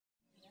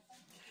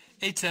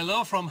It's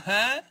hello from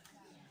her.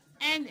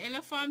 And hello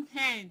from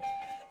him.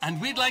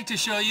 And we'd like to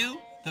show you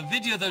the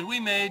video that we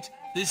made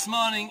this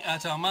morning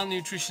at our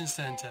malnutrition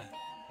centre.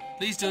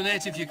 Please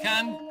donate if you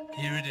can.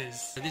 Here it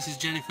is. This is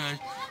Jennifer,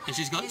 and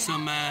she's got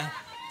some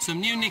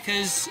new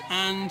knickers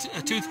and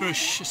a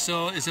toothbrush,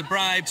 so it's a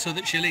bribe so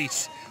that she'll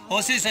eat.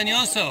 Osi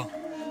sanyoso.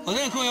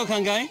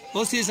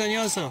 Osi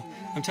sanyoso.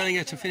 I'm telling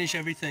her to finish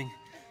everything.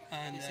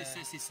 And this is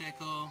Sesi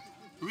Seko.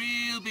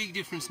 Real big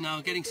difference now,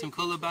 getting some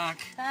colour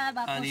back.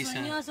 And he's,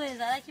 yeah,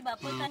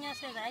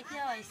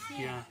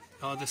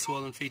 all the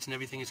swollen feet and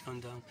everything has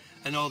gone down.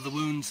 And all the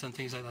wounds and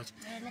things like that,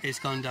 it's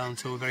gone down,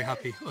 so we're very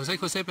happy.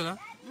 Osaiko sepela?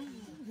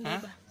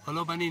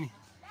 Hello, Banini.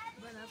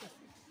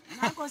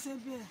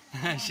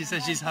 She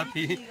says she's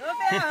happy.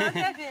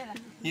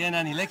 Yeah,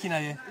 Nani, leki na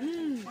ye.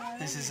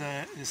 This is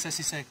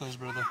Sesi Seko's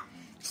brother.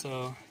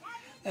 So,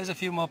 there's a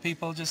few more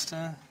people just...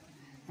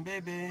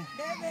 Baby.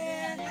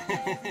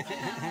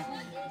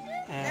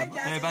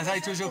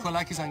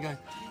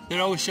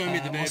 They're always showing me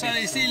the baby.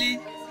 Sorry, silly.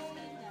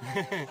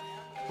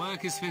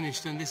 Work is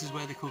finished, and this is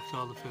where they cooked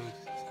all the food.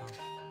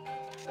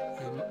 So,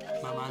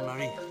 Mama and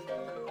Marie.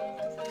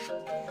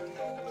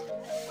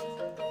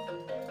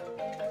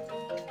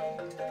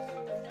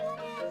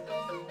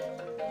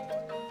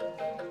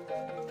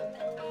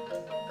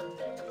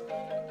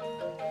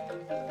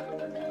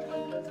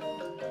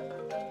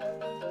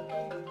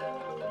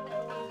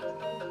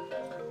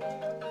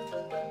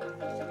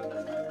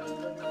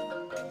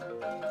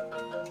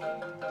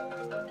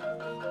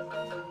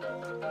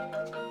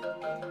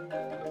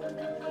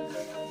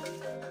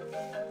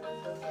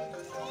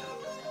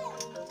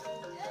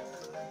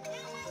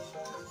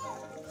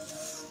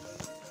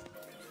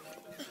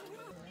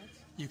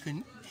 You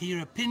can hear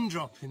a pin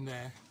drop in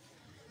there.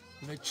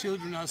 The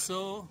children are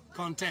so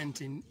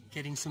content in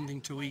getting something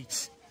to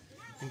eat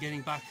and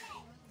getting back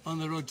on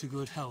the road to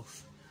good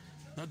health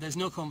that there's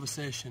no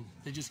conversation.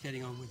 They're just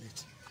getting on with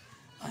it.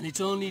 And it's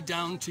only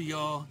down to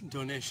your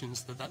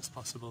donations that that's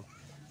possible.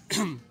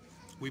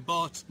 We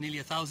bought nearly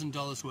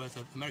 $1,000 worth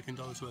of American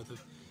dollars worth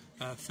of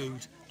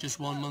food just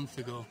 1 month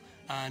ago,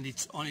 and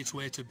it's on its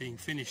way to being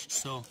finished.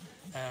 So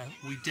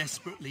we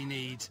desperately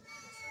need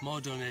more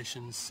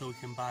donations so we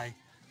can buy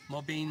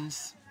more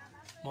beans,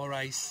 more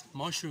rice,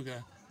 more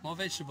sugar, more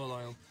vegetable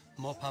oil,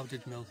 more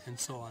powdered milk, and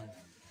so on.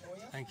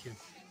 Thank you.